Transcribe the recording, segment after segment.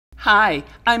Hi,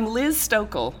 I'm Liz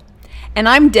Stokel. And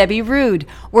I'm Debbie Rude.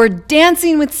 We're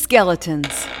Dancing with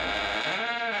Skeletons.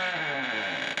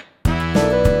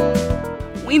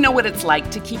 We know what it's like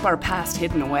to keep our past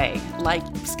hidden away, like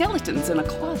skeletons in a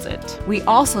closet. We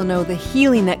also know the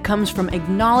healing that comes from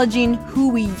acknowledging who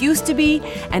we used to be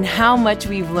and how much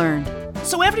we've learned.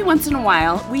 So every once in a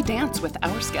while, we dance with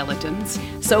our skeletons.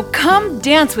 So come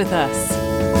dance with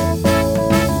us.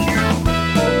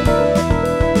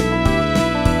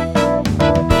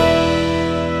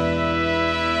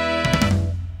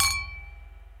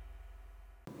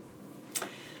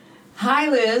 Hi,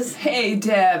 Liz. Hey,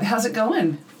 Deb, how's it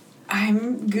going?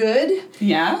 I'm good.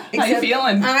 Yeah? How you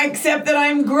feeling? Except that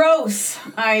I'm gross.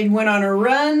 I went on a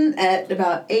run at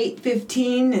about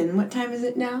 8:15, and what time is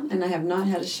it now? And I have not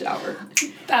had a shower.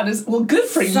 That is, well, good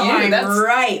for So you. I'm That's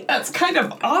right. That's kind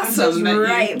of awesome. I'm just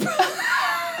right.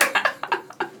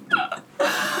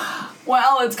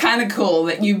 Well, it's kind of cool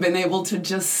that you've been able to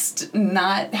just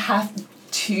not have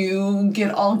to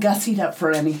get all gussied up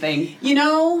for anything. You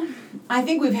know, I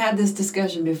think we've had this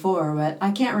discussion before, but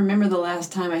I can't remember the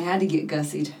last time I had to get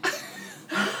gussied.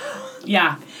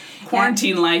 Yeah.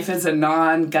 Quarantine life is a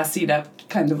non-gussied up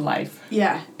kind of life.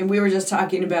 Yeah, and we were just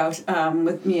talking about,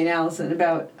 with me and Allison,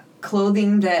 about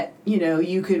clothing that, you know,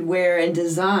 you could wear and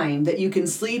design, that you can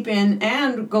sleep in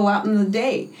and go out in the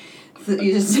day. So that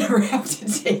you just never have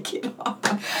to take it off.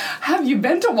 Have you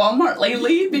been to Walmart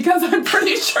lately? Because I'm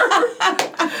pretty sure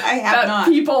I have that not.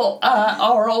 people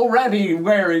are already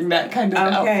wearing that kind of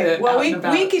outfit. Well, out we and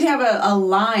about. could have a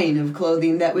line of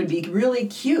clothing that would be really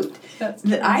cute That's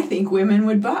that I think women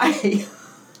would buy.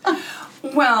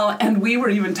 Well, and we were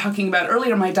even talking about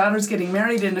earlier, my daughter's getting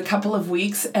married in a couple of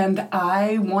weeks, and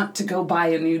I want to go buy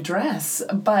a new dress.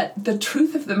 But the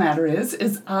truth of the matter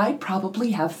is I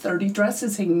probably have 30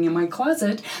 dresses hanging in my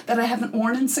closet that I haven't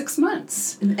worn in 6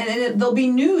 months. And they'll be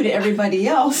new to everybody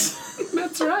else.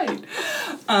 That's right.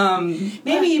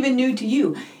 Maybe even new to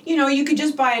you. You know, you could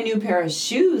just buy a new pair of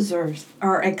shoes or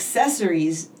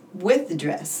accessories with the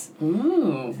dress.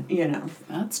 Ooh, You know,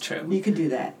 that's true. you could do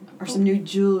that. Or some new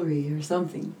jewelry or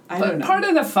something. I don't know. Part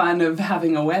of the fun of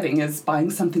having a wedding is buying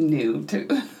something new to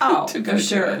to go for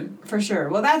sure. to. For sure.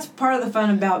 Well, that's part of the fun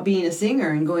about being a singer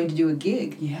and going to do a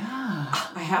gig. Yeah.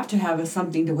 I have to have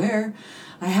something to wear.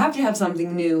 I have to have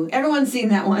something new. Everyone's seen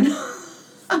that one.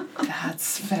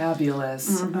 That's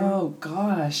fabulous. Mm-hmm. Oh,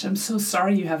 gosh. I'm so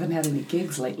sorry you haven't had any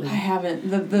gigs lately. I haven't.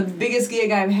 The biggest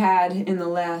gig I've had in the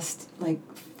last,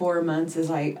 4 months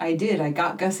is I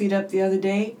got gussied up the other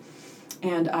day,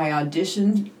 and I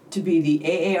auditioned to be the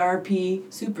AARP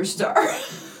Superstar.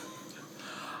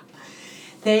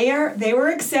 They were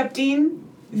accepting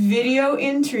video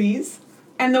entries,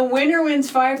 and the winner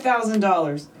wins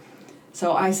 $5,000.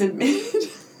 So I submitted.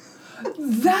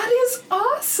 That is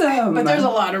awesome. But there's a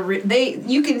lot of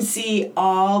you can see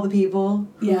all the people.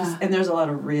 Yeah. And there's a lot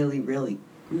of really, really,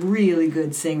 really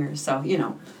good singers. So, you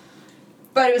know.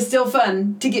 But it was still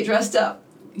fun to get dressed up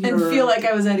and feel like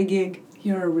I was at a gig.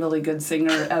 You're a really good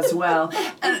singer as well.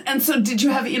 and so did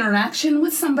you have interaction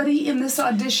with somebody in this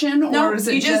audition? Or No, is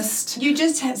it you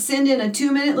just send in a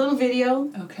 2-minute little video.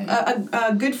 Okay.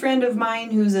 A good friend of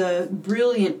mine who's a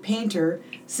brilliant painter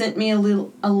sent me a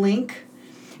link.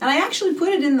 And I actually put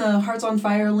it in the Hearts on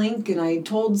Fire link, and I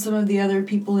told some of the other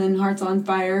people in Hearts on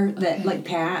Fire that, Okay. like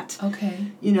Pat, Okay.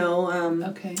 you know,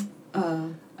 Okay.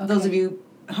 those of you,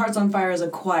 Hearts on Fire is a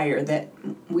choir that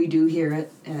we do here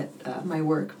at my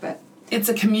work, but It's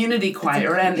a community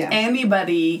choir, and yeah.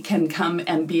 anybody can come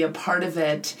and be a part of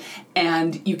it,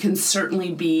 and you can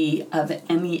certainly be of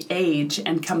any age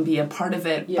and come be a part of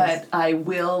it, Yes. but I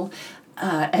will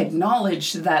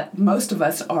acknowledge that most of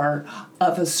us are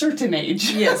of a certain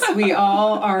age. yes, we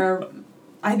all are.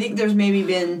 I think there's maybe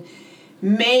in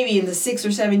the 6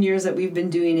 or 7 years that we've been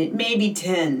doing it, maybe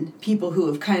 10 people who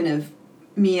have kind of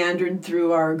meandered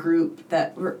through our group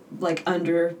that were like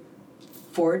under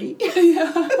 40.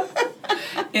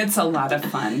 It's a lot of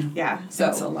fun. Yeah, So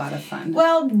it's a lot of fun.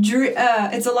 Well,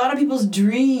 it's a lot of people's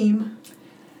dream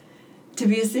to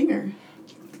be a singer.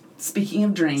 Speaking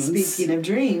of dreams. Speaking of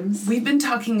dreams. We've been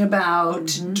talking about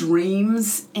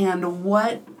dreams and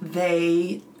what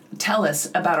they tell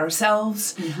us about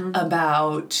ourselves,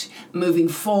 about moving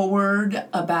forward,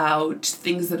 about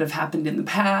things that have happened in the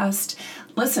past.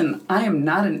 Listen, I am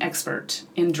not an expert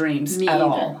in dreams Me at either.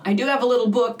 all. I do have a little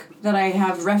book that I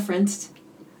have referenced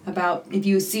about if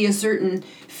you see a certain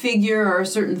figure or a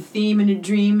certain theme in a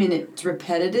dream and it's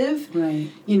repetitive. Right.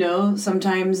 You know,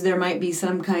 sometimes there might be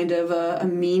some kind of a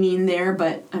meaning there,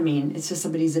 but, I mean, it's just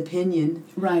somebody's opinion.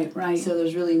 Right. So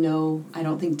there's really no, I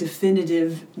don't think,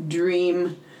 definitive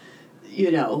dream,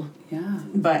 you know. Yeah.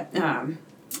 But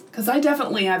Because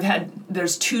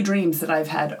there's 2 dreams that I've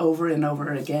had over and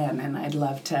over again, and I'd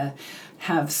love to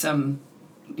have some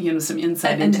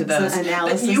insight into those.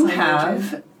 Analysis.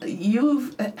 But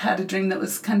you've had a dream that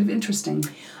was kind of interesting.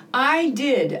 I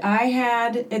did.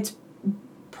 It's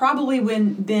probably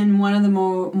been one of the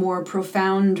more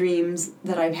profound dreams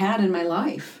that I've had in my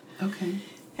life. Okay.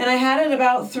 And I had it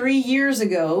about 3 years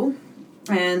ago,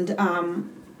 and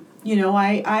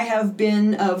I have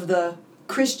been of the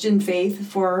Christian faith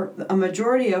for a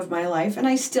majority of my life, and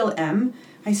I still am.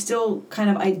 I still kind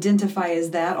of identify as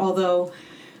that, although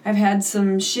I've had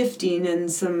some shifting and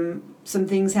some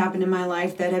things happen in my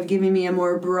life that have given me a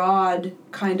more broad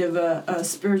kind of a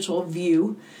spiritual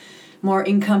view, more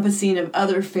encompassing of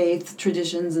other faith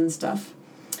traditions and stuff.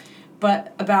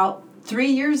 But about 3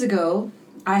 years ago,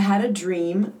 I had a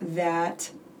dream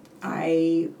that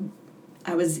I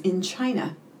was in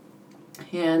China,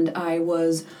 and I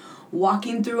was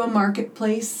walking through a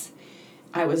marketplace.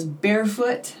 I was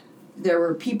barefoot. There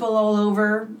were people all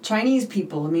over, Chinese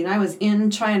people. I mean, I was in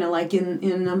China, like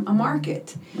in a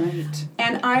market. Right.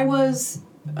 And I was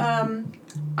a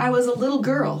little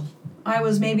girl. I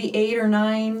was maybe 8 or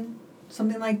 9,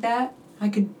 something like that. I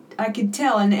could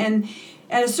tell. And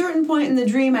at a certain point in the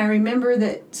dream, I remember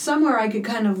that somewhere I could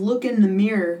kind of look in the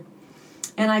mirror,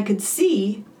 and I could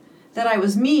see that I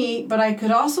was me, but I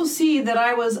could also see that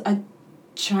I was a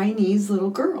Chinese little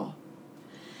girl.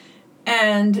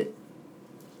 And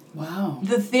wow.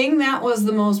 The thing that was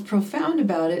the most profound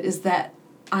about it is that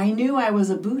I knew I was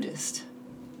a Buddhist.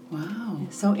 Wow.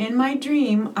 So in my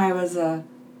dream, I was a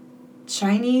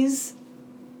Chinese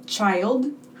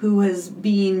child who was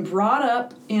being brought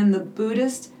up in the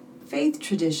Buddhist faith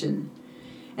tradition.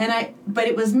 But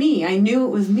it was me. I knew it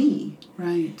was me.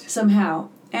 Right. Somehow.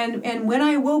 And when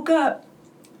I woke up,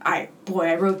 I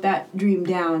wrote that dream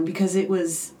down because it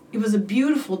was a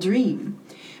beautiful dream.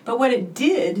 But what it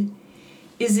did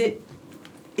is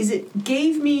it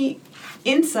gave me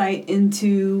insight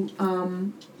into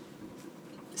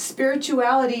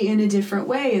spirituality in a different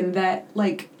way, and that,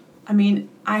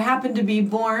 I happened to be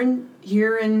born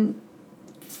here in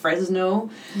Fresno,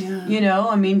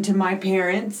 to my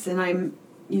parents, and I'm,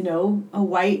 a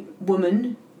white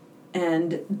woman,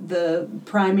 and the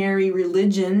primary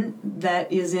religion that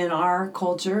is in our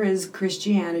culture is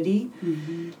Christianity.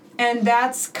 Mm-hmm. And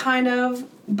that's kind of,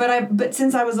 but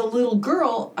since I was a little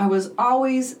girl, I was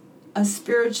always a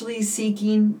spiritually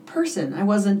seeking person.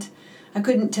 I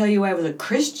couldn't tell you I was a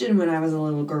Christian when I was a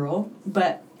little girl,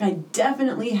 but I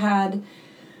definitely had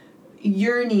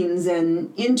yearnings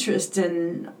and interest,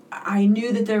 and I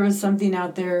knew that there was something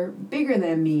out there bigger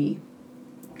than me.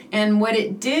 And what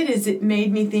it did is it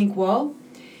made me think, well,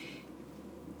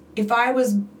 if I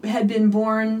had been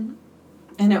born,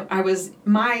 and I was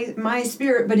my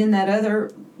spirit, but in that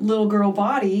other little girl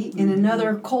body, in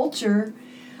another culture,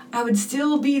 I would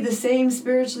still be the same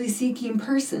spiritually seeking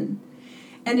person.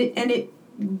 And it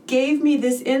gave me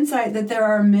this insight that there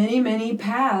are many, many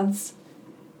paths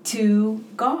to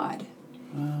God.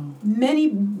 Wow. Many,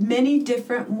 many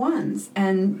different ones.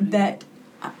 And that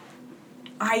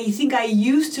I think I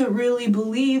used to really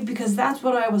believe, because that's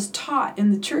what I was taught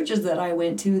in the churches that I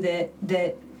went to,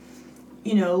 that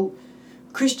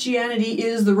Christianity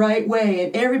is the right way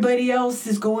and everybody else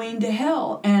is going to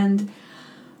hell. And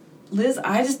Liz,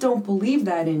 I just don't believe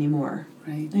that anymore.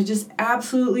 Right. I just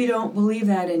absolutely don't believe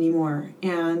that anymore.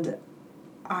 And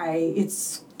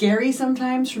it's scary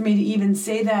sometimes for me to even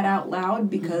say that out loud,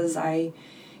 because I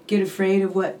get afraid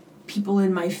of what people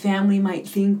in my family might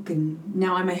think, and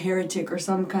now I'm a heretic or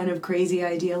some kind of crazy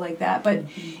idea like that. But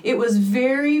it was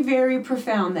very, very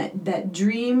profound. That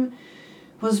dream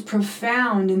was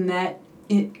profound in that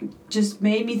it just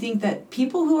made me think that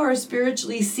people who are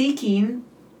spiritually seeking,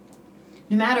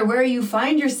 no matter where you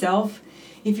find yourself,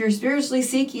 if you're spiritually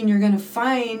seeking, you're going to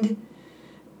find,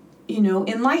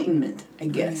 enlightenment, I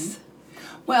guess.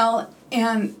 Well,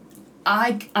 and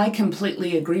I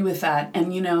completely agree with that.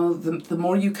 And, the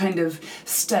more you kind of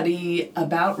study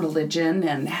about religion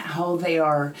and how they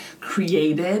are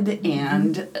created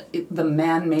and the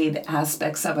man-made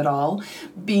aspects of it all,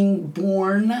 being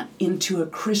born into a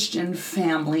Christian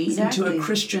family, into a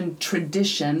Christian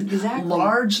tradition,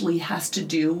 largely has to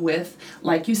do with,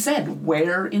 like you said,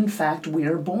 where, in fact,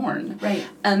 we're born. Right.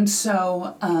 And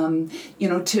so,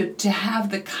 to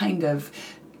have the kind of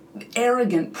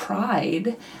arrogant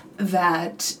pride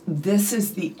that this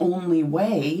is the only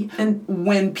way, and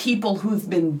when people who've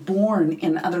been born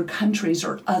in other countries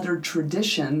or other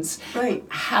traditions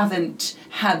haven't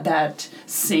had that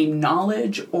same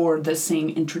knowledge or the same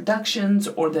introductions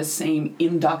or the same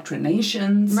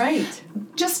indoctrinations,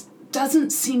 just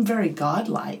doesn't seem very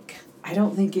godlike. I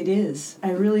don't think it is.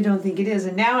 I really don't think it is.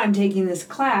 And now I'm taking this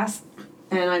class,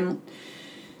 and I'm,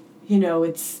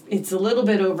 it's a little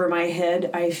bit over my head.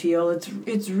 I feel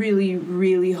it's really,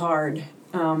 really hard.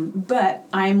 But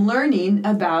I'm learning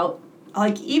about,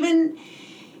 like, even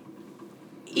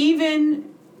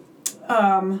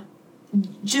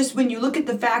just when you look at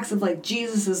the facts of, like,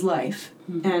 Jesus's life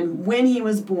and when he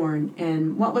was born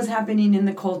and what was happening in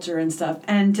the culture and stuff,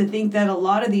 and to think that a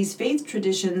lot of these faith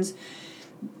traditions,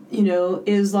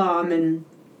 Islam and,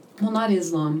 well, not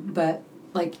Islam, but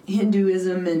like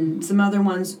Hinduism and some other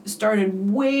ones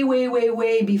started way, way, way,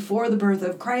 way before the birth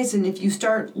of Christ. And if you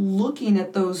start looking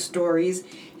at those stories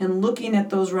and looking at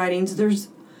those writings, there's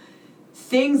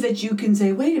things that you can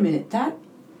say, wait a minute,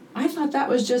 I thought that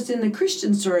was just in the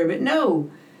Christian story, but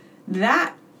no,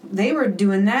 that they were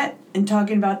doing that and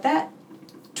talking about that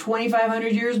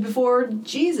 2,500 years before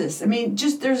Jesus. I mean,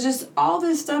 there's just all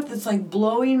this stuff that's like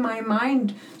blowing my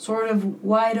mind sort of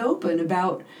wide open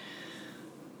about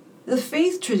the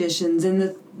faith traditions and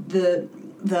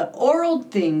the oral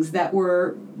things that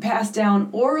were passed down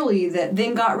orally that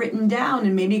then got written down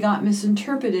and maybe got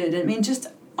misinterpreted. I mean, just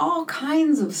all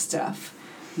kinds of stuff.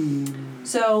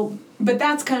 So, but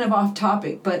that's kind of off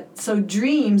topic. But so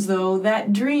dreams, though,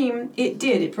 that dream,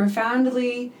 it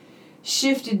profoundly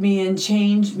shifted me and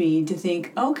changed me to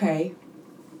think, okay,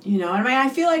 I mean, I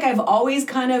feel like I've always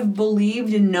kind of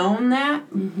believed and known that,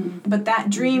 but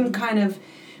that dream kind of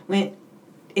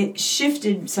it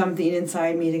shifted something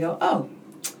inside me to go, oh,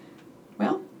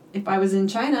 well, if I was in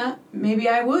China, maybe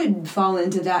I would fall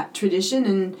into that tradition,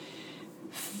 and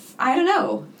I don't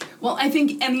know. Well, I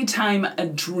think anytime a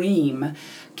dream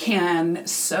can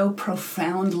so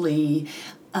profoundly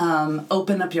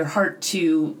open up your heart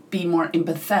to be more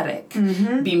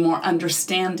empathetic, be more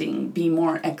understanding, be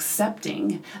more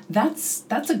accepting, that's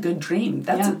a good dream.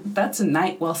 That's a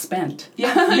night well spent.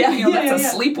 That's a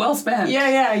sleep well spent.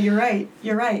 Yeah, you're right.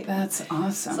 That's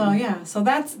awesome. So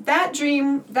that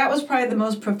dream, that was probably the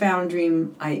most profound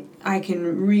dream I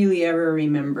can really ever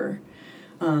remember.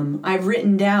 I've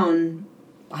written down,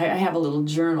 I have a little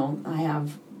journal. I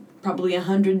have probably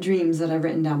 100 dreams that I've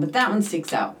written down, but that one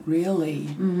sticks out. Really?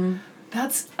 Mm-hmm.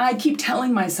 I keep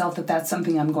telling myself that that's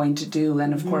something I'm going to do,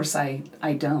 and of course I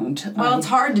don't. Well, it's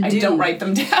hard to do. I don't write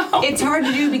them down. It's hard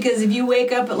to do because if you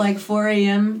wake up at like 4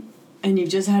 a.m. and you've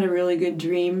just had a really good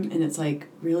dream, and it's like,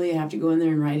 really, I have to go in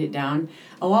there and write it down?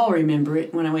 Oh, I'll remember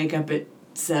it when I wake up at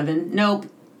 7. Nope,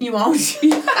 you won't.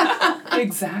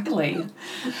 Exactly.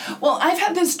 Well, I've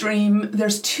had this dream.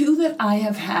 There's 2 that I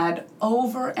have had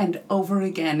over and over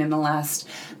again in the last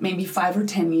maybe 5 or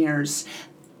 10 years.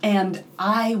 And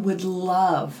I would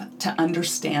love to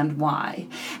understand why.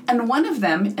 And one of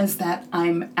them is that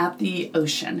I'm at the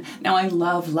ocean. Now, I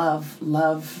love, love,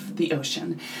 love the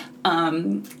ocean.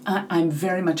 I'm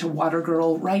very much a water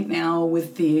girl right now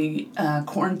with the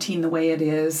quarantine the way it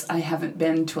is. I haven't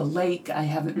been to a lake. I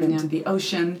haven't been to the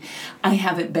ocean. I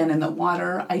haven't been in the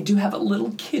water. I do have a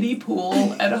little kiddie pool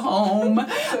at home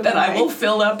that I will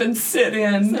fill up and sit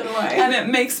in. So do I. And it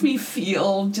makes me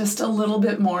feel just a little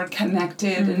bit more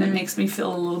connected, and it makes me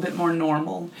feel a little bit more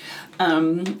normal.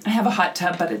 I have a hot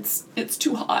tub, but it's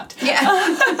too hot.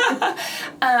 Yeah.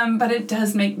 But it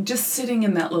does make, just sitting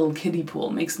in that little kiddie pool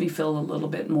makes me feel a little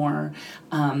bit more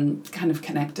kind of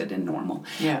connected and normal.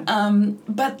 Yeah.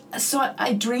 But so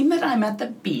I dream that I'm at the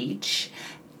beach,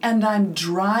 and I'm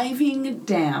driving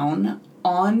down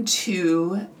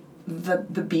onto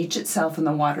the beach itself and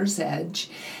the water's edge,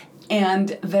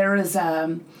 and there is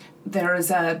a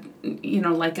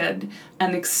like an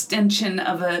extension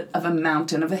of a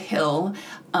mountain, of a hill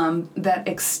that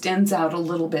extends out a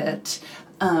little bit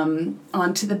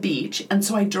onto the beach. And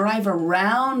so I drive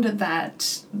around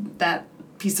that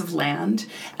piece of land,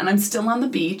 and I'm still on the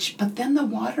beach, but then the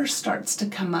water starts to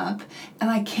come up, and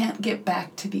I can't get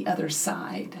back to the other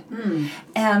side.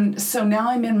 And so now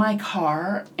I'm in my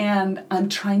car, and I'm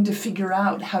trying to figure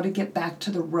out how to get back to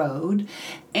the road,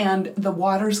 and the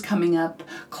water's coming up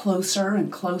closer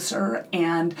and closer,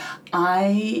 and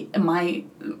my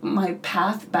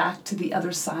path back to the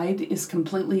other side is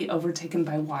completely overtaken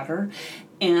by water,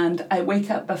 and I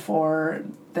wake up before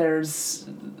there's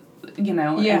an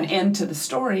end to the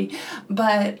story.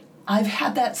 But I've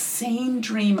had that same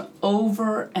dream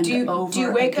over and over again. Do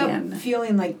you wake up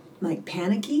feeling like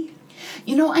panicky?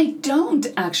 I don't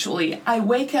actually. I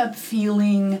wake up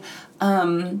feeling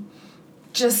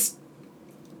just,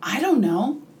 I don't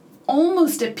know,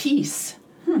 almost at peace,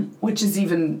 which is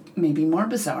even maybe more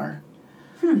bizarre.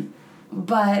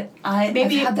 But I've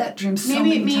had that dream so many times.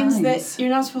 Maybe it means that you're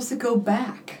not supposed to go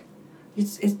back.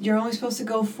 You're only supposed to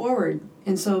go forward.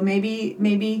 And so maybe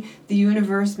the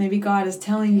universe, maybe God is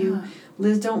telling you,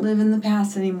 Liz, don't live in the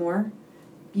past anymore.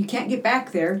 You can't get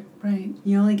back there. Right.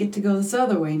 You only get to go this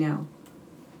other way now.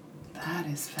 That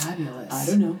is fabulous. I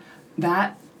don't know.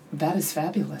 That is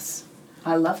fabulous.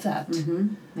 I love that.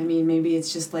 Mm-hmm. I mean, maybe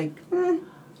it's just like,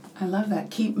 I love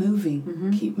that. Keep moving.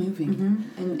 Mm-hmm. Keep moving.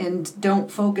 Mm-hmm. And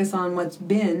don't focus on what's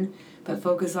been, but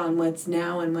focus on what's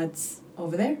now and what's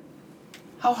over there.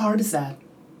 How hard is that?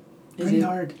 Pretty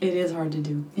hard. It is hard to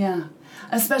do. Yeah.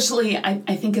 Especially, I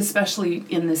think especially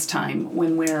in this time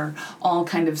when we're all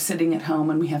kind of sitting at home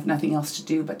and we have nothing else to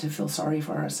do but to feel sorry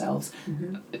for ourselves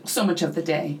so much of the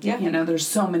day. Yeah. You know, there's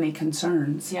so many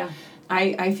concerns. Yeah.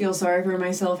 I feel sorry for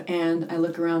myself, and I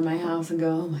look around my house and go,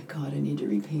 oh my God, I need to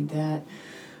repaint that.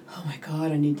 Oh my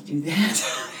God, I need to do that.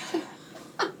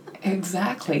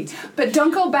 Exactly. But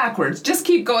don't go backwards. Just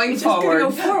keep going forward.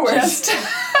 Just go forward.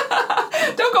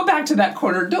 Don't go back to that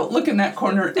corner. Don't look in that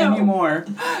corner anymore.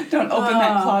 Don't open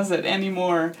that closet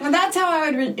anymore. Well, that's how I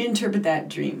would interpret that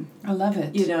dream. I love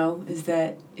it. You know, is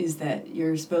that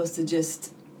you're supposed to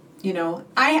just, you know,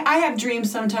 I have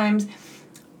dreams sometimes.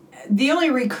 The only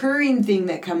recurring thing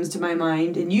that comes to my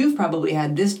mind, and you've probably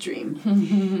had this dream.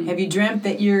 Have you dreamt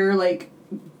that you're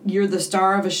the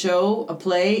star of a show, a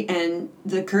play, and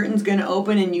the curtain's going to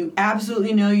open and you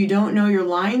absolutely know you don't know your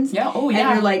lines? Yeah, oh yeah. And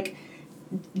you're like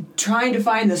trying to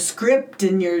find the script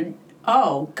and you're,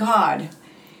 oh God.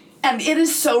 And it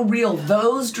is so real.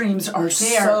 Those dreams are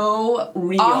so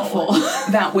real. Awful.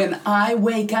 That when I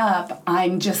wake up,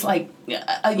 I'm just like,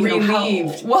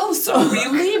 relieved. So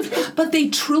relieved. But they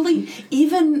truly,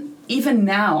 even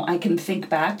now, I can think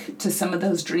back to some of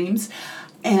those dreams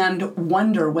and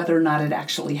wonder whether or not it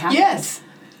actually happened. Yes.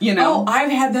 You know? Oh,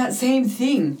 I've had that same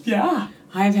thing. Yeah.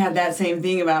 I've had that same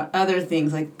thing about other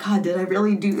things. Like, God, did I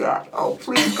really do that? Oh,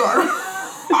 please, God.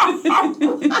 Did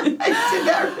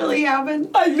that really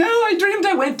happen? I know. I dreamed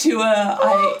I went to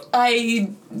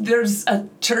there's a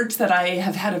church that I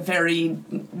have had a very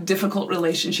difficult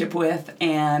relationship with,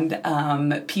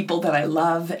 and people that I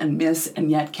love and miss and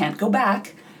yet can't go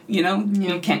back. You know,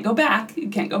 you can't go back. You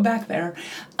can't go back there.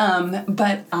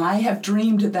 But I have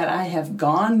dreamed that I have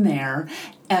gone there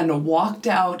and walked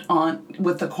out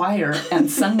with the choir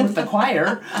and sung with the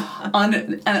choir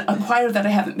on a choir that I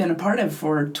haven't been a part of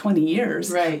for 20 years.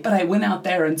 Right. But I went out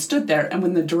there and stood there, and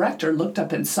when the director looked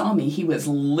up and saw me, he was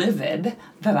livid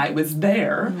that I was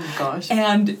there. Oh, gosh.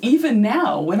 And even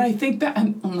now, when I think back,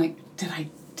 I'm like, did I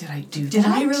do that? Did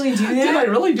I really do that? Did I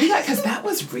really do that? Because that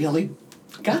was really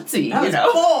gutsy, that was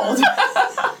bold.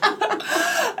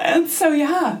 And so you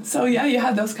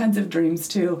have those kinds of dreams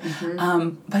too.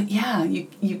 But yeah,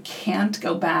 you can't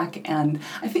go back, and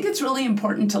I think it's really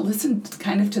important to listen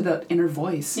kind of to the inner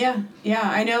voice. Yeah,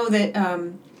 I know that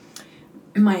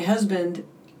my husband,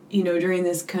 you know, during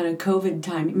this kind of COVID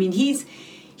time, I mean,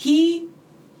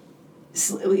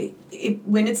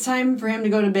 when it's time for him to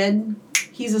go to bed,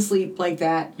 he's asleep like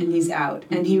that, and he's out,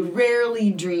 and he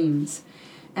rarely dreams.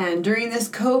 And during this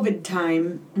COVID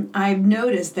time, I've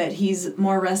noticed that he's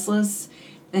more restless.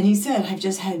 And he said, I've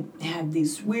just had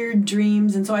these weird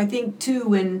dreams. And so I think, too,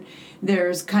 when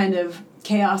there's kind of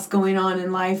chaos going on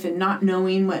in life and not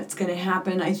knowing what's going to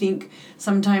happen, I think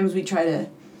sometimes we try to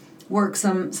work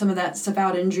some of that stuff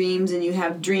out in dreams. And you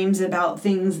have dreams about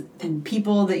things and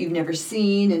people that you've never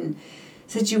seen and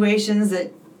situations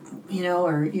that, you know,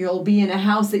 or you'll be in a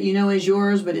house that you know is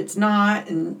yours, but it's not.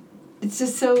 And it's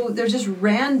just so, they're just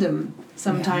random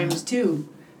sometimes too.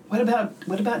 What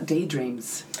about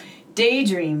daydreams?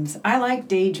 Daydreams. I like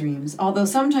daydreams. Although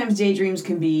sometimes daydreams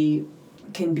can be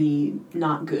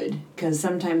not good, because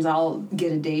sometimes I'll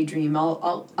get a daydream.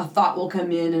 A thought will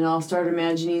come in and I'll start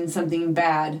imagining something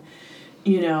bad,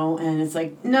 you know, and it's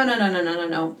like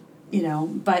no, you know.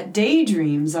 But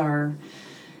daydreams are,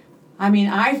 I mean,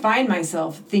 I find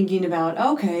myself thinking about,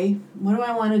 okay, what do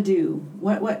I want to do?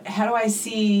 How do I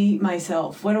see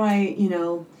myself? What do I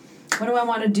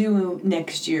want to do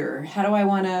next year? How do I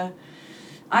want to,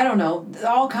 I don't know,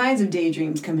 all kinds of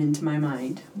daydreams come into my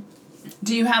mind.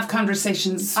 Do you have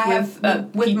conversations with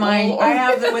people? I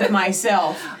have them with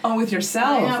myself. Oh, with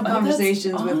yourself. I have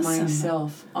conversations with awesome.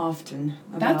 myself often.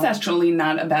 That's actually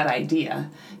not a bad idea,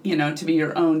 you know, to be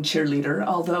your own cheerleader,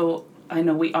 although I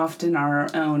know we often are our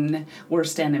own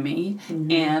worst enemy,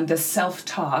 and the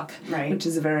self-talk, which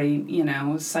is a very, you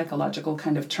know, psychological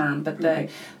kind of term, but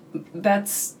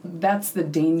that's the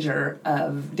danger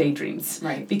of daydreams,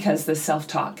 right? Because the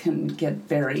self-talk can get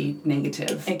very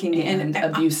negative and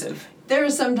abusive. There are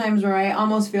some times where I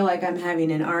almost feel like I'm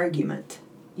having an argument,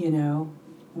 you know,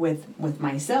 with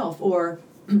myself, or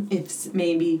if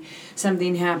maybe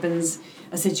something happens,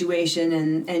 a situation,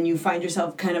 and you find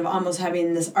yourself kind of almost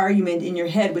having this argument in your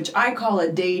head, which I call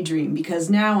a daydream, because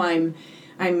now I'm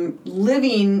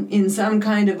living in some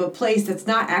kind of a place that's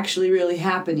not actually really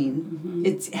happening.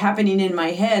 It's happening in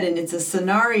my head, and it's a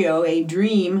scenario, a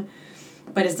dream,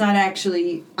 but it's not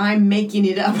actually, I'm making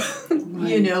it up,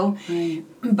 you know. Right.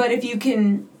 But if you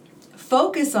can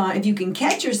focus on, if you can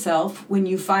catch yourself when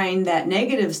you find that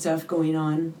negative stuff going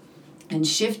on and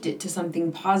shift it to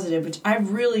something positive, which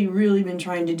I've really, really been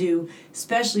trying to do,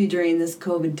 especially during this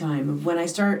COVID time, of when I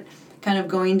start kind of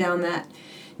going down that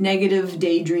negative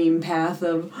daydream path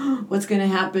of what's going to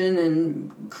happen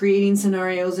and creating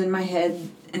scenarios in my head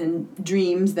and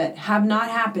dreams that have not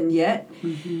happened yet.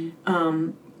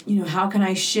 You know, how can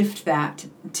I shift that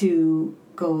to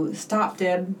go, stop,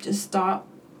 Deb, just stop.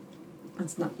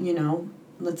 Let's not, you know,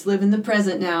 let's live in the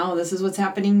present now. This is what's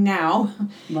happening now.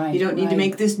 Right. You don't need to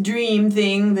make this dream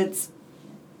thing that's,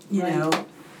 you know,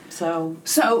 so.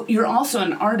 So you're also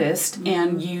an artist,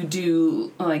 and you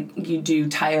do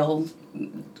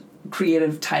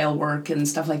creative tile work and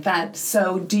stuff like that.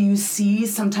 So do you see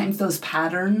sometimes those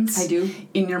patterns I do.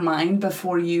 in your mind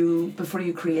before you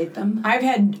create them? I've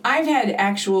had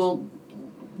actual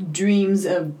dreams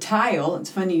of tile. It's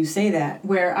funny you say that,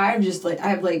 where I've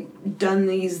done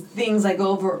these things like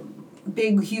over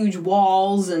big huge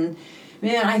walls, and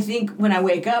man, I think when I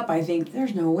wake up I think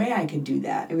there's no way I could do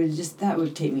that. That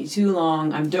would take me too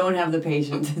long. I don't have the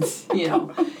patience. It's, you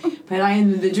know. But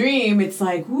in the dream it's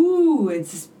like, woo,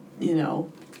 it's, you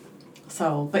know.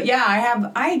 So, but yeah,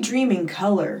 I dream in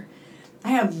color. I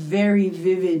have very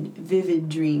vivid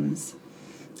dreams.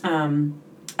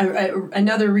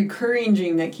 Another recurring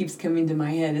dream that keeps coming to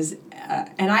my head is,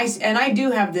 and I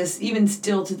do have this even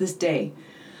still to this day.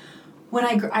 When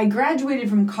I graduated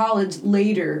from college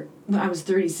later, I was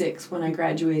 36 when I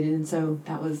graduated, and so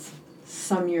that was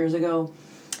some years ago.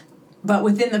 But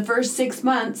within the first 6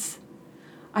 months,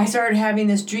 I started having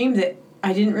this dream that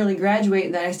I didn't really graduate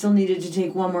and that I still needed to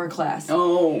take one more class.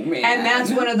 Oh, man. And that's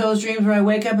one of those dreams where I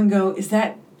wake up and go, is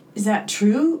that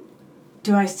true?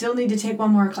 Do I still need to take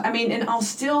one more class? I mean, and I'll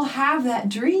still have that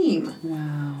dream.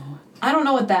 Wow. I don't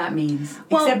know what that means.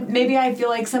 Well, except maybe I feel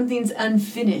like something's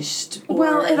unfinished.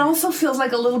 Well, it also feels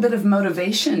like a little bit of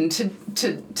motivation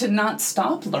to not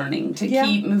stop learning, to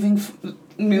keep moving forward.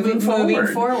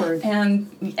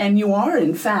 And you are,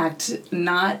 in fact,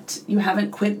 you haven't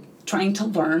quit trying to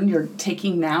learn. You're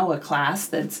taking now a class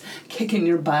that's kicking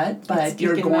your butt, but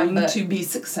you're going to be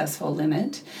successful in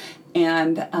it.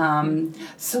 And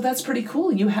so that's pretty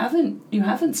cool. You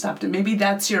haven't stopped it. Maybe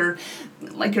that's your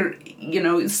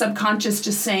subconscious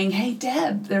just saying, "Hey,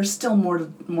 Deb, there's still more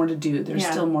to do. There's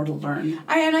still more to learn."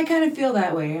 I kind of feel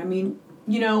that way. I mean,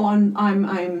 you know, I'm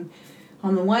on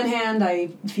the one hand, I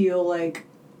feel like,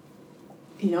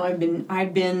 you know, I've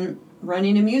been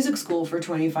running a music school for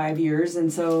 25 years,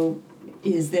 and so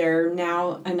is there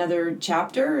now another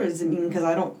chapter?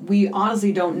 Because we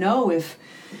honestly don't know if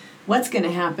what's going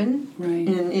to happen, right?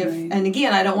 And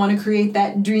again, I don't want to create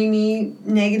that dreamy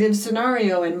negative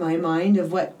scenario in my mind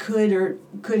of what could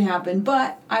happen,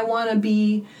 but I want to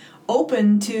be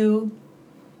open to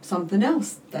something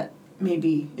else that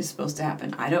maybe is supposed to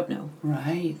happen. I don't know.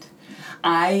 Right.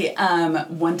 I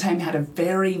one time had a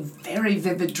very, very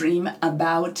vivid dream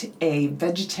about a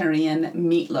vegetarian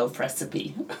meatloaf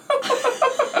recipe.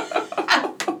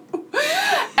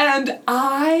 And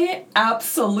I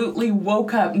absolutely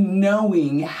woke up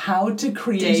knowing how to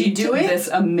create this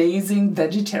amazing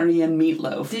vegetarian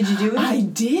meatloaf. Did you do it? I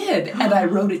did, and I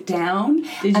wrote it down,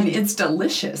 and it's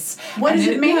delicious. What is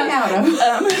it made out of?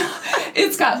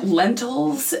 It's got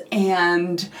lentils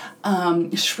and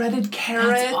shredded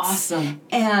carrots. That's awesome.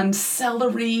 And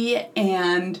celery,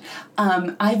 and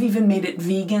I've even made it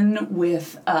vegan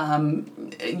with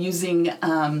using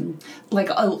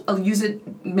I'll use it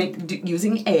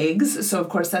using eggs. So of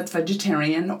course that's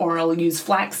vegetarian. Or I'll use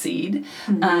flaxseed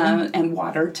and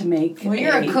water to make. Well,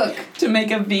 you're a cook. To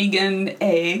make a vegan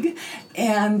egg,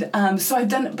 and so I've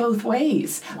done it both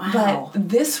ways. Wow. But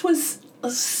this was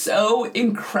so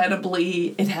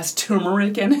incredibly. It has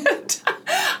turmeric in it.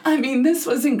 I mean, this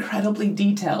was incredibly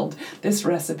detailed, this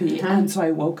recipe. And so I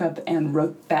woke up and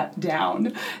wrote that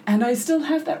down. And I still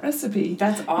have that recipe.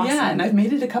 That's awesome. Yeah, and I've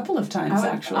made it a couple of times,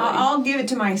 actually. I'll give it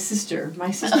to my sister. My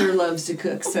sister loves to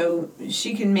cook, so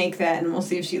she can make that, and we'll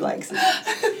see if she likes it.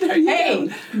 There you go.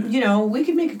 You know, we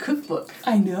could make a cookbook.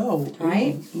 I know.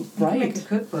 Right? Right. We could make a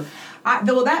cookbook.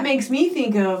 Well, that makes me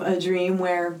think of a dream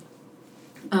where,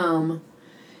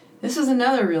 this was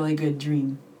another really good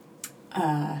dream.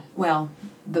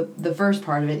 The first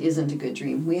part of it isn't a good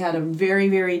dream. We had a very,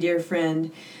 very dear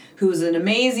friend who's an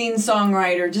amazing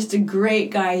songwriter, just a great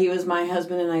guy. He was my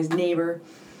husband and I's neighbor,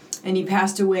 and he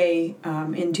passed away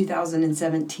in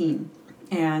 2017.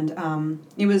 And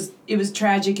it was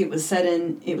tragic. It was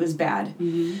sudden. It was bad.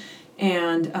 Mm-hmm.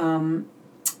 And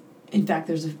in fact,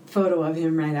 there's a photo of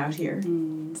him right out here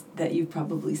that you've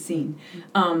probably seen.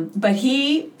 But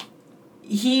he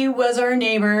was our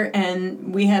neighbor,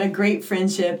 and we had a great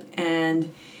friendship.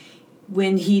 And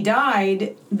when he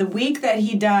died, the week that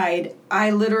he died,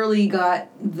 I literally got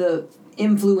the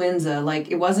influenza. Like,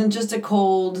 it wasn't just a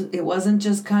cold. It wasn't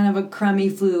just kind of a crummy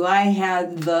flu. I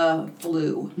had the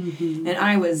flu. Mm-hmm. And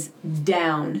I was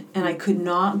down, and I could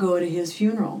not go to his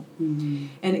funeral. Mm-hmm.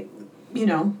 And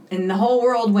and the whole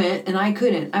world went, and I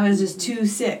couldn't. I was just too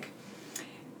sick.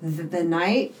 The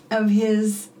night of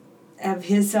his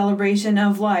celebration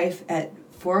of life at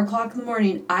 4:00 in the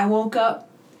morning, I woke up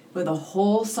with a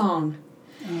whole song.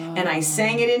 Oh. And I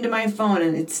sang it into my phone,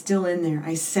 and it's still in there.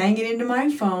 I sang it into my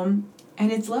phone,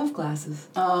 and it's Love Glasses.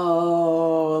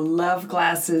 Oh, Love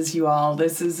Glasses, you all.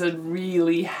 This is a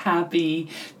really happy,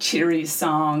 cheery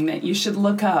song that you should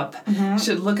look up. Mm-hmm. You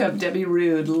should look up Debbie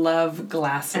Rood, Love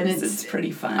Glasses. And it's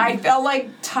pretty fun. I felt like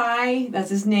Ty, that's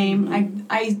his name, mm-hmm.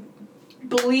 I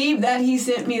believe that he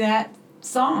sent me that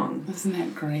song. Isn't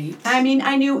that great? I mean,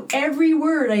 I knew every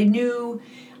word.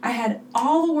 I had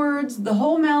all the words, the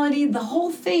whole melody, the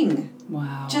whole thing.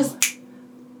 Wow. Just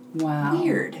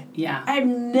weird. Yeah. I've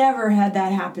never had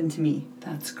that happen to me.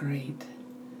 That's great.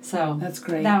 So that's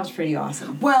great. That was pretty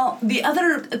awesome. Well, the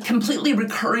other completely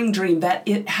recurring dream that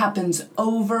it happens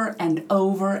over and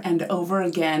over and over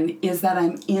again is that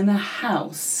I'm in a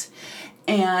house.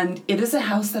 And it is a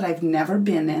house that I've never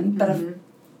been in,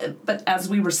 but as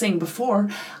we were saying before,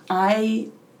 I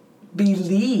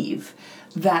believe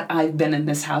that I've been in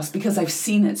this house because I've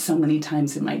seen it so many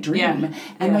times in my dream.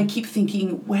 And I keep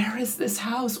thinking, where is this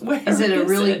house? Where is it? A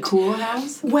really cool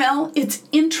house? Well, it's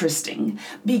interesting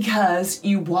because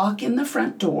you walk in the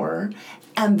front door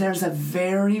and there's a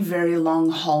very, very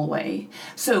long hallway.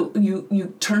 So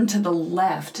you turn to the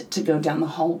left to go down the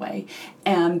hallway,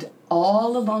 and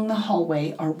all along the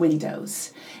hallway are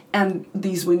windows. And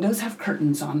these windows have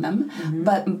curtains on them,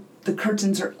 but the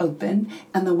curtains are open,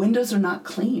 and the windows are not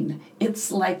clean. It's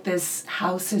like this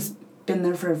house has been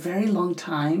there for a very long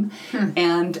time,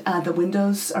 and the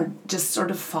windows are just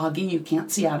sort of foggy. You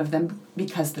can't see out of them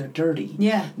because they're dirty.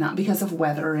 Yeah. Not because of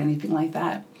weather or anything like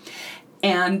that.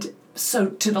 And so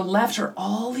to the left are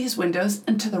all these windows,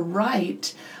 and to the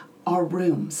right are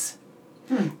rooms.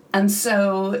 And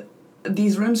so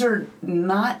these rooms are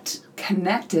not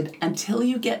connected until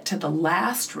you get to the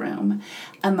last room,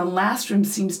 and the last room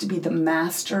seems to be the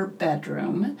master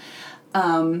bedroom,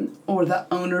 or the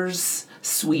owner's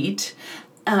suite,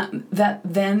 that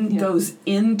then goes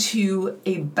into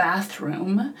a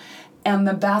bathroom, and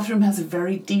the bathroom has a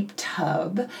very deep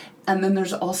tub, and then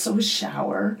there's also a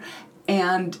shower,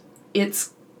 and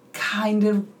it's kind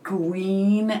of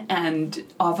green and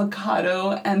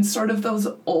avocado and sort of those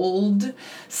old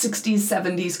 60s,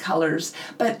 70s colors.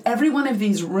 But every one of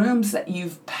these rooms that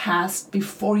you've passed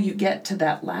before you get to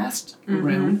that last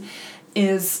room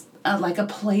is like a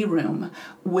playroom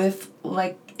with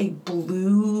like a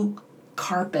blue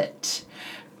carpet.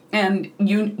 And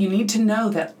you need to know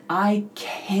that I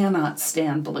cannot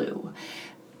stand blue.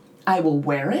 I will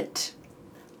wear it.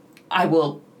 I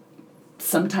will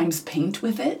sometimes paint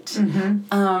with it.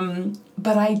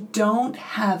 But I don't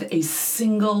have a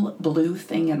single blue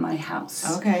thing in my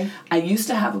house. Okay. I used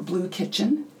to have a blue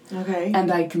kitchen. Okay.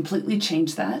 And I completely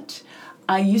changed that.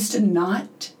 I used to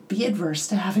not be adverse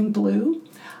to having blue.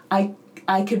 I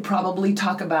could probably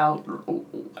talk about,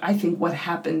 I think, what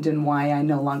happened and why I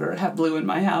no longer have blue in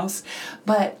my house.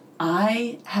 But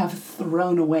I have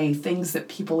thrown away things that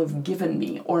people have given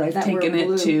me, or I've taken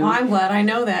it to. Well, I'm glad I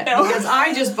know that, because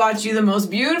I just bought you the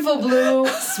most beautiful blue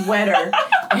sweater.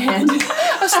 And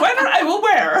a sweater I will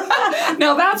wear.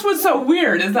 Now that's what's so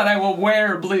weird, is that I will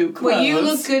wear blue clothes. Well, you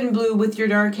look good in blue with your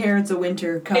dark hair. It's a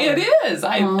winter color. It is.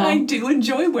 I do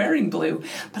enjoy wearing blue,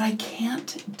 but I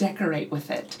can't decorate with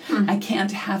it. I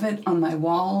can't have it on my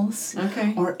walls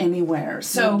or anywhere.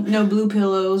 So no blue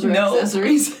pillows or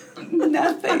accessories.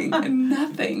 Nothing.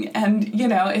 And, you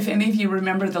know, if any of you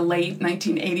remember the late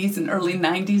 1980s and early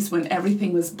 90s when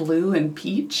everything was blue and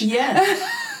peach. Yes.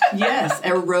 Yes,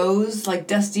 a rose, like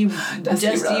dusty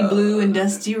blue and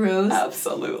dusty rose.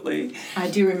 Absolutely. I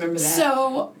do remember that.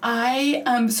 So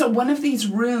so one of these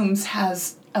rooms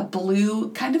has a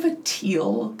blue, kind of a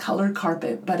teal color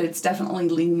carpet, but it's definitely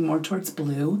leaning more towards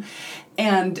blue.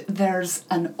 And there's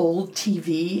an old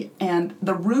TV, and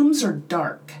the rooms are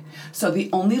dark. So the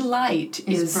only light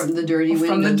is from the dirty windows.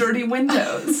 From the dirty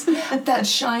windows that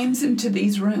shines into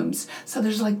these rooms. So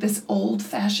there's like this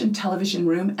old-fashioned television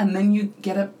room, and then you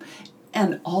get up,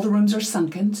 and all the rooms are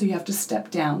sunken, so you have to step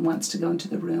down once to go into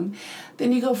the room.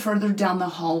 Then you go further down the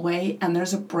hallway, and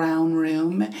there's a brown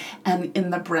room, and in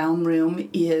the brown room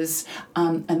is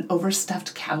an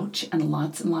overstuffed couch and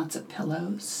lots of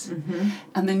pillows. Mm-hmm.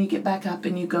 And then you get back up,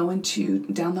 and you go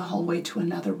down the hallway to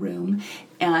another room,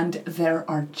 and there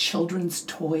are children's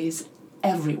toys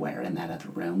everywhere in that other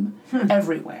room,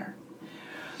 everywhere.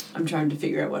 I'm trying to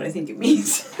figure out what I think it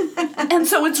means. And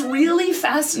so it's really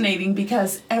fascinating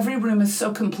because every room is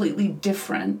so completely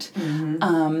different.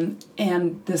 Mm-hmm.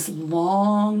 And this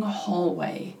long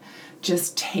hallway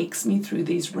just takes me through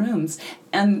these rooms.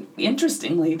 And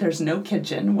interestingly, there's no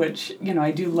kitchen, which,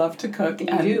 I do love to cook. You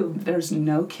do. There's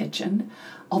no kitchen.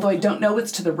 Although I don't know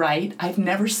what's to the right. I've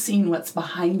never seen what's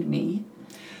behind me.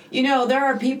 There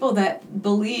are people that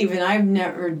believe, and I've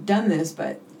never done this,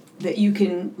 but that you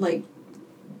can,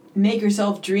 make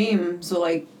yourself dream, so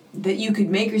that you could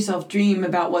make yourself dream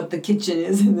about what the kitchen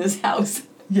is in this house.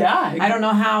 Yeah. I don't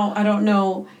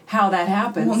know how that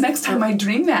happens. Well, next time I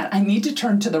dream that, I need to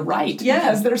turn to the right. Yes.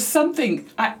 Because there's something,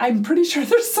 I'm pretty sure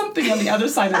there's something on the other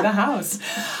side of the house.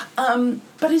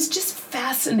 But it's just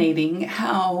fascinating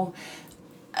how,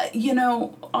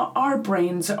 our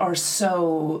brains are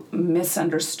so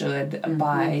misunderstood mm-hmm.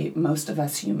 by most of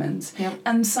us humans. Yep.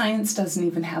 And science doesn't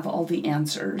even have all the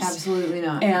answers. Absolutely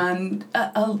not. And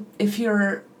if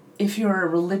you're a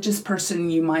religious person,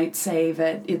 you might say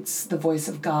that it's the voice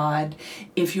of God.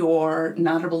 If you're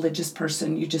not a religious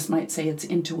person, you just might say it's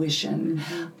intuition.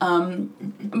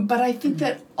 Mm-hmm. But I think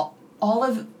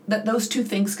mm-hmm. that those two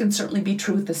things can certainly be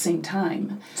true at the same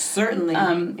time. Certainly.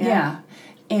 Yeah.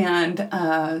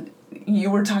 And you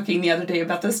were talking the other day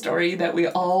about the story that we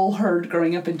all heard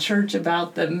growing up in church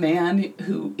about the man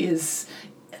who is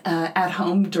at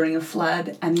home during a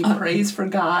flood, and he prays for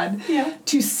God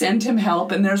to send him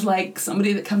help. And there's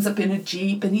somebody that comes up in a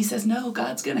Jeep, and he says, "No,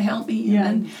 God's going to help me." Yeah.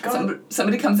 And then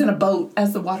somebody comes in a boat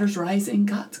as the water's rising.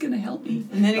 God's going to help me.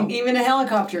 And then even a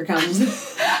helicopter comes.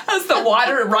 As the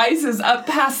water rises up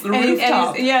past the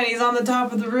rooftop. And he's on the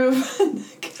top of the roof.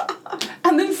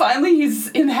 And then finally he's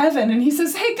in heaven, and he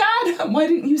says, "Hey, God, why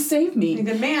didn't you save me?" He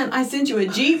goes, "Man, I sent you a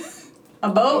Jeep, a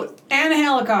boat, and a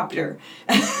helicopter."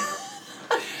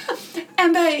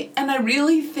 And I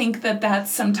really think that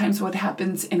that's sometimes what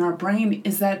happens in our brain,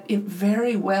 is that it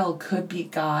very well could be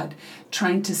God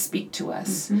trying to speak to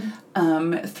us mm-hmm.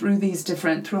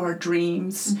 Through our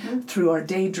dreams, mm-hmm. through our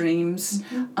daydreams,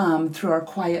 mm-hmm. Through our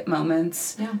quiet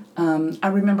moments. Yeah. I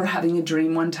remember having a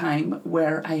dream one time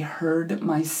where I heard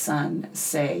my son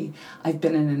say, "I've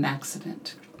been in an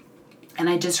accident." And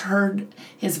I just heard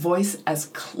his voice as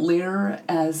clear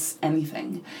as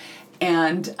anything.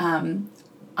 And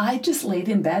I just laid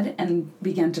in bed and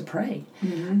began to pray.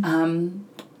 Mm-hmm.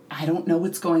 I don't know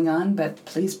what's going on, but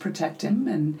please protect him.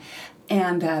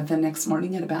 And the next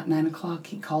morning at about 9 o'clock,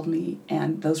 he called me,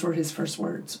 and those were his first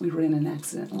words. "We were in an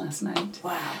accident last night."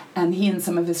 Wow. And he and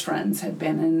some of his friends had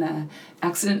been in an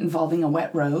accident involving a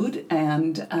wet road,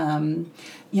 and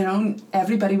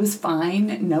everybody was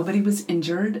fine. Nobody was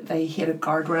injured. They hit a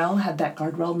guardrail. Had that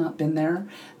guardrail not been there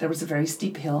was a very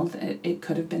steep hill. It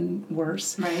could have been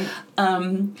worse. Right.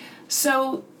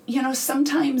 So,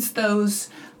 sometimes those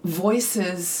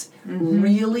voices mm-hmm.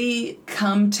 really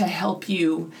come to help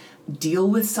you deal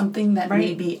with something that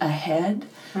may be ahead.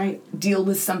 Right. Deal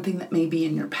with something that may be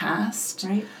in your past.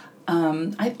 Right.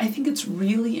 I think it's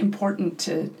really important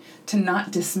to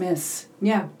not dismiss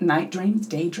night dreams,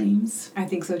 daydreams. I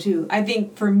think so too. I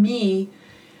think for me,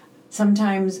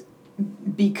 sometimes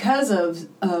because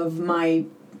of my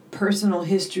personal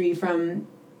history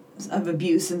of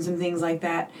abuse and some things like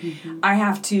that, mm-hmm. I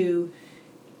have to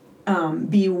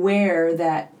be aware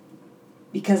that,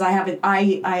 because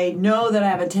I know that I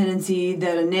have a tendency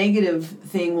that a negative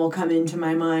thing will come into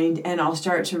my mind, and I'll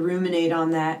start to ruminate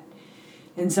on that.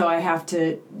 And so I have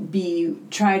to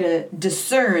try to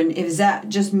discern, is that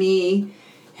just me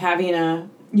having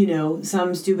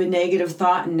some stupid negative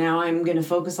thought, and now I'm going to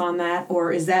focus on that,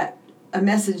 or is that a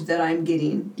message that I'm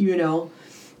getting,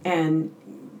 And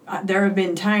there have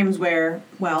been times where,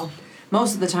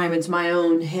 most of the time it's my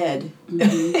own head,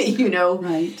 mm-hmm.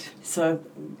 Right. So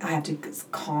I have to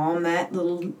calm that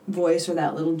little voice or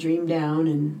that little dream down,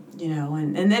 and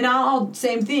and then I'll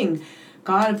same thing,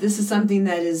 God, if this is something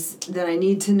that I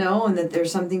need to know and that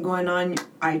there's something going on,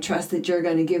 I trust that you're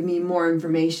going to give me more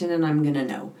information and I'm going to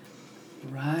know.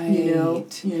 Right.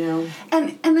 You know.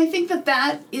 And I think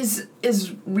that is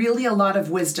really a lot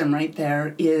of wisdom right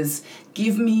there, is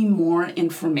give me more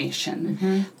information.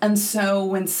 Mm-hmm. And so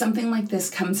when something like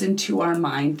this comes into our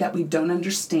mind that we don't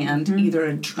understand, either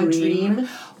a dream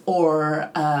or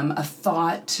a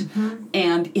thought,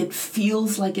 and it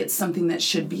feels like it's something that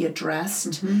should be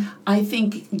addressed, I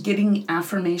think getting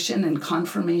affirmation and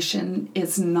confirmation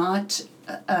is not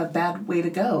a bad way to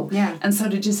go. Yeah. And so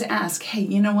to just ask, hey,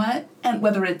 you know what? And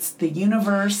whether it's the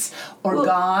universe or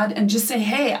God, and just say,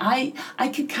 hey, I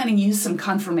could kind of use some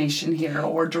confirmation here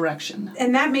or direction.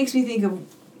 And that makes me think of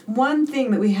one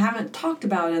thing that we haven't talked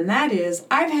about, and that is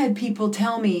I've had people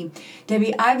tell me,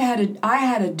 Debbie, I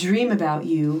had a dream about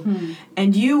you,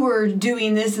 and you were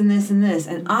doing this and this and this,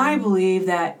 and I believe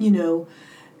that,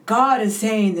 God is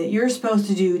saying that you're supposed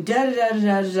to do da da da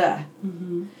da da da.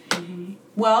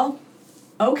 Well,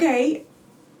 okay,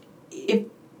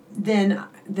 then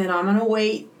I'm gonna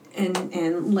wait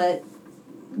and let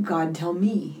God tell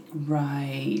me.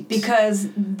 Right. Because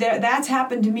that's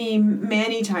happened to me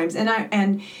many times,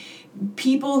 and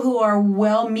people who are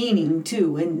well-meaning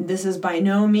too. And this is by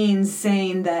no means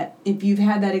saying that if you've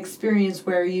had that experience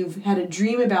where you've had a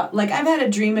dream about, like I've had a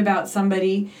dream about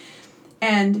somebody,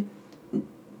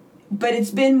 but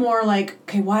it's been more like,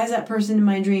 okay, why is that person in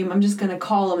my dream? I'm just gonna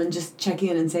call them and just check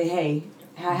in and say, hey,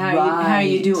 how are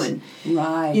you doing?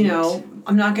 Right.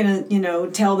 I'm not going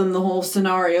to, tell them the whole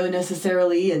scenario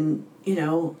necessarily, and,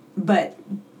 but,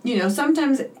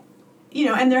 sometimes,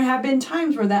 and there have been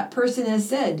times where that person has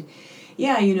said,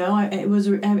 yeah,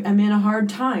 I'm in a hard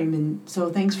time, and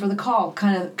so thanks for the call,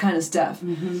 kind of stuff.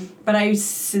 But I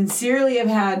sincerely have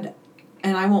had,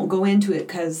 and I won't go into it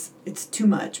because it's too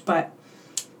much, but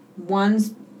one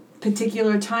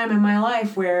particular time in my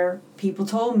life where people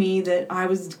told me that I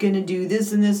was going to do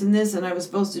this and this and this, and I was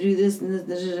supposed to do this and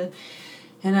this,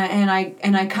 and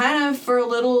I kind of, for a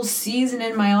little season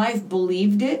in my life,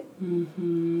 believed it.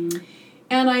 And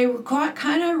I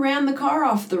kind of ran the car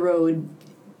off the road,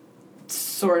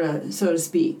 sort of, so to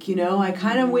speak. I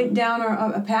kind of went down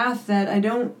a path that I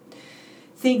don't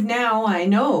think now I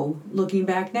know, looking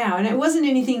back now, and it wasn't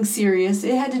anything serious.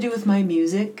 It had to do with my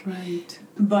music. Right.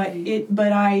 But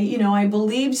I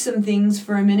believed some things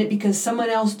for a minute because someone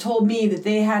else told me that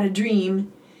they had a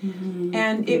dream,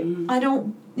 and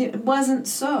it wasn't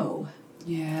so.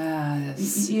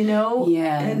 Yes.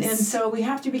 Yes. And so we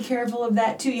have to be careful of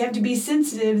that too. You have to be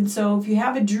sensitive, and so if you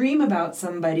have a dream about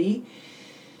somebody,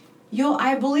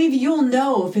 I believe you'll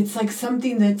know if it's like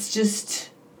something that's just.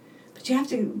 But you have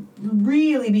to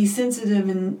really be sensitive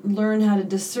and learn how to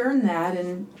discern that,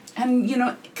 and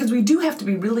because we do have to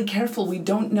be really careful. We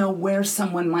don't know where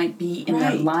someone might be in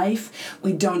their life.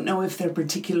 We don't know if they're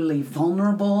particularly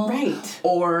vulnerable. Right.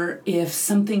 Or if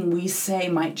something we say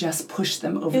might just push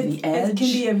them over the edge. It can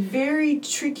be a very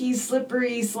tricky,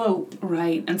 slippery slope.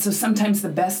 Right. And so sometimes the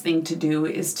best thing to do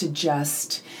is to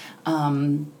just...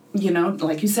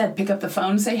 like you said, pick up the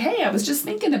phone and say, hey, I was just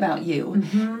thinking about you.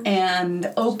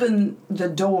 And open the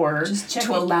door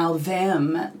to allow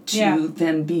them to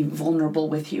then be vulnerable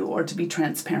with you or to be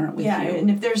transparent with you. Yeah, and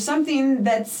if there's something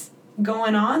that's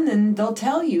going on, then they'll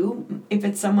tell you if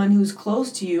it's someone who's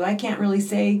close to you. I can't really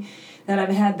say that I've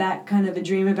had that kind of a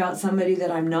dream about somebody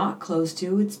that I'm not close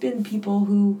to. It's been people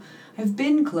who I've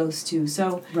been close to.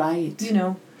 So, right.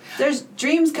 There's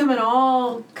dreams come in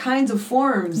all kinds of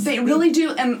forms. They really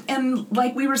do, and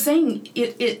like we were saying,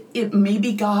 it may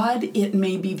be God, it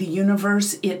may be the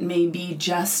universe, it may be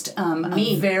just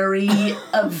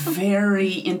a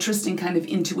very interesting kind of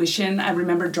intuition. I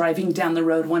remember driving down the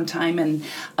road one time, and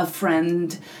a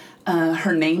friend,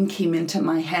 her name came into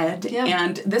my head,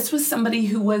 and this was somebody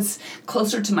who was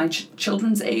closer to my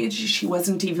children's age. She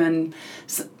wasn't even,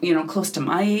 close to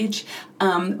my age,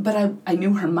 but I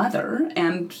knew her mother,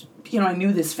 and I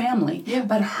knew this family. Yeah.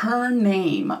 But her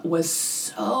name was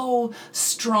so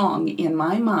strong in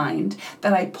my mind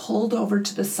that I pulled over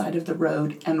to the side of the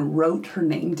road and wrote her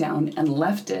name down and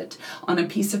left it on a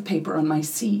piece of paper on my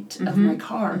seat of my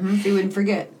car. So you wouldn't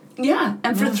forget. Yeah,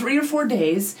 and for 3 or 4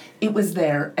 days, it was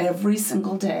there every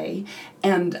single day,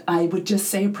 and I would just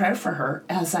say a prayer for her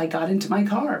as I got into my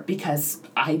car, because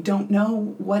I don't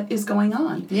know what is going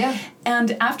on. Yeah.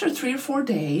 And after 3 or 4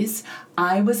 days,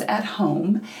 I was at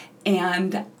home,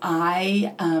 and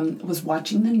I was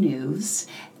watching the news,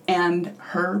 and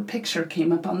her picture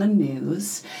came up on the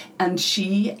news, and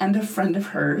she and a friend of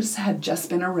hers had just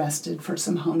been arrested for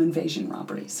some home invasion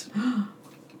robberies.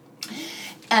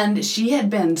 And she had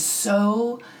been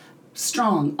so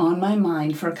strong on my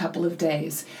mind for a couple of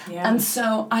days. Yeah. And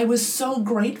so I was so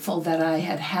grateful that I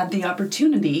had the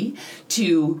opportunity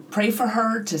to pray for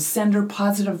her, to send her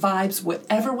positive vibes,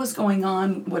 whatever was going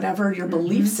on, whatever your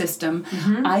belief system.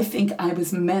 I think I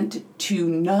was meant to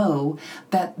know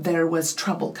that there was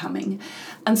trouble coming.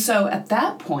 And so at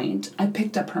that point, I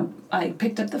picked up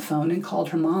the phone and called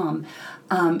her mom.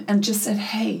 And just said,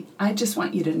 hey, I just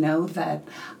want you to know that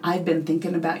I've been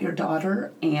thinking about your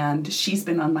daughter, and she's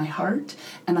been on my heart,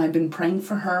 and I've been praying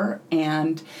for her,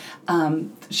 and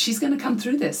she's going to come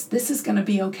through this. This is going to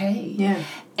be okay. Yeah.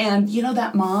 And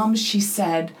that mom, she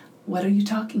said, what are you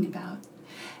talking about?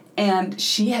 And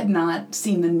she had not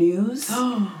seen the news,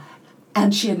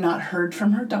 and she had not heard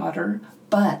from her daughter,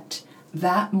 but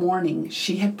that morning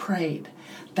she had prayed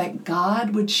that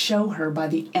God would show her by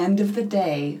the end of the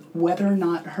day whether or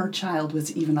not her child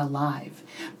was even alive,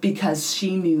 because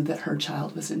she knew that her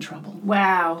child was in trouble.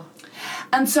 Wow.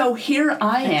 And so here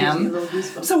I am.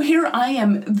 So here I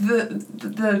am,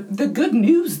 the good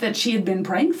news that she had been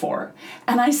praying for.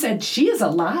 And I said, she is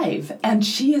alive, and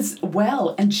she is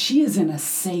well, and she is in a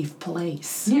safe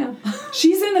place. Yeah.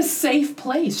 She's in a safe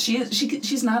place.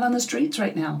 She's not on the streets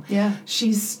right now. Yeah.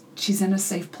 She's in a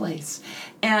safe place.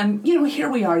 And, here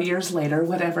we are years later,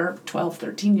 12,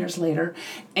 13 years later,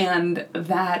 and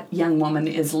that young woman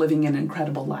is living an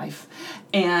incredible life.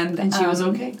 And she was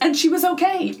okay. And she was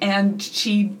okay. And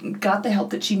she got the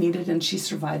help that she needed, and she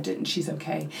survived it, and she's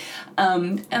okay.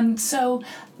 And so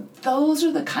those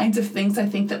are the kinds of things I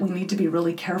think that we need to be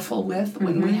really careful with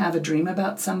when we have a dream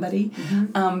about somebody.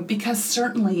 Because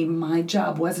certainly my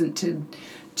job wasn't to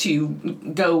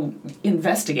go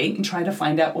investigate and try to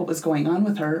find out what was going on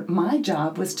with her. My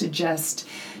job was to just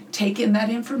take in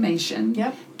that information,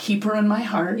 keep her in my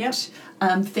heart,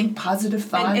 think positive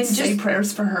thoughts, and say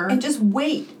prayers for her. And just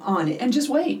wait on it. And just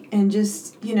wait. And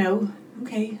just,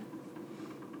 okay.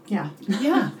 Yeah.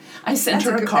 Yeah. I sent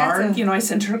her a card. I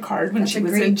sent her a card when she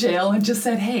was in jail and just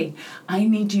said, hey, I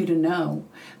need you to know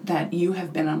that you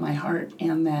have been on my heart,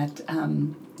 and that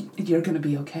you're going to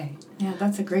be okay. Yeah,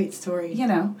 that's a great story.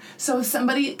 So if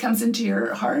somebody comes into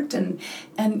your heart and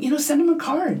send them a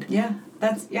card. Yeah,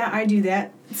 I do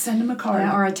that. Send them a card.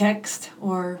 Or a text,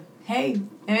 or hey.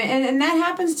 And that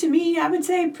happens to me, I would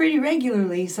say, pretty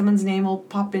regularly. Someone's name will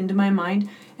pop into my mind.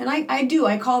 And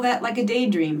I call that like a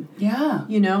daydream. Yeah.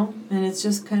 And it's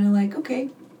just kind of like,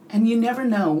 okay. And you never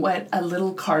know what a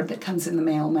little card that comes in the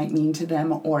mail might mean to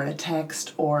them, or a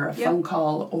text, or a phone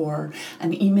call, or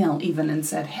an email even, and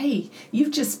said, hey,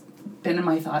 you've just been in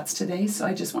my thoughts today, so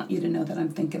I just want you to know that I'm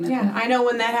thinking of you. Yeah, I know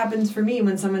when that happens for me,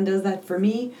 when someone does that for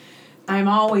me, I'm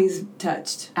always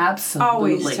touched. Absolutely.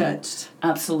 Always touched.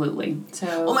 Absolutely.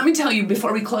 So, well, let me tell you,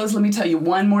 before we close, let me tell you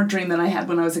one more dream that I had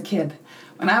when I was a kid.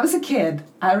 When I was a kid,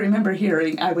 I remember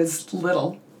hearing, I was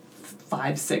little,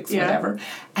 5, 6, whatever,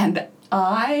 and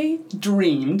I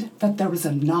dreamed that there was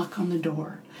a knock on the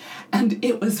door. And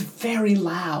it was very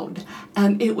loud,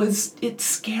 and it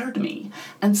scared me.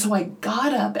 And so I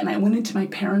got up and I went into my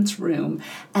parents' room,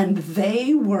 and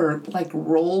they were like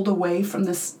rolled away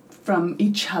from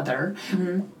each other,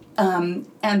 and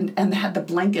had the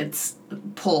blankets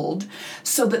pulled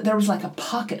so that there was like a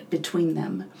pocket between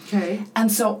them. Okay. And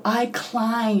so I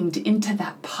climbed into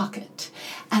that pocket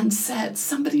and said,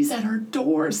 somebody's at our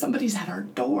door, somebody's at our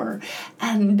door.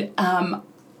 And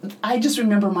I just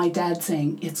remember my dad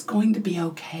saying, it's going to be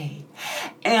okay.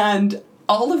 And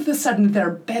all of a sudden, their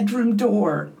bedroom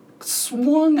door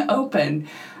swung open,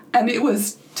 and it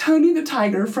was Tony the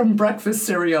Tiger from Breakfast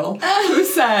Cereal who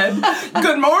said,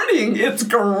 good morning, it's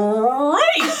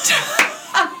great.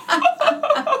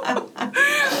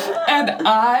 And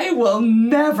I will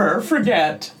never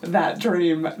forget that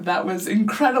dream. That was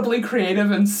incredibly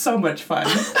creative and so much fun.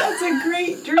 That's a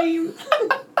great dream.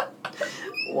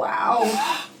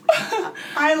 Wow.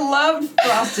 I loved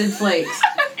Frosted Flakes.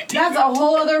 That's a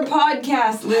whole other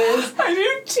podcast, Liz. I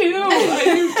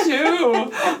do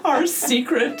too. Our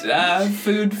secret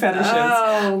food fetishes.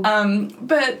 Oh.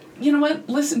 But you know what?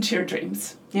 Listen to your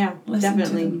dreams. Yeah, Listen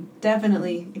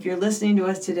definitely. If you're listening to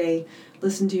us today,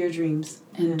 listen to your dreams.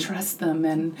 And trust them,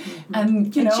 and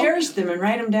and cherish them, and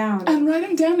write them down. And write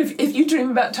them down. If you dream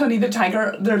about Tony the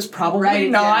Tiger, there's probably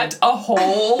not a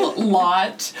whole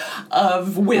lot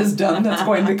of wisdom that's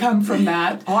going to come from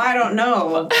that. Oh, I don't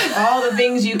know. All the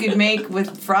things you could make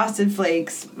with Frosted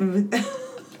Flakes.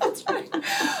 That's right.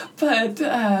 But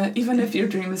even if your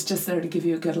dream is just there to give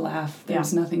you a good laugh,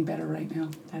 there's nothing better right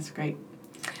now. That's great.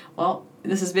 Well,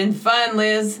 this has been fun,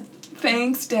 Liz.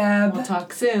 Thanks, Deb. We'll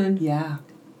talk soon. Yeah.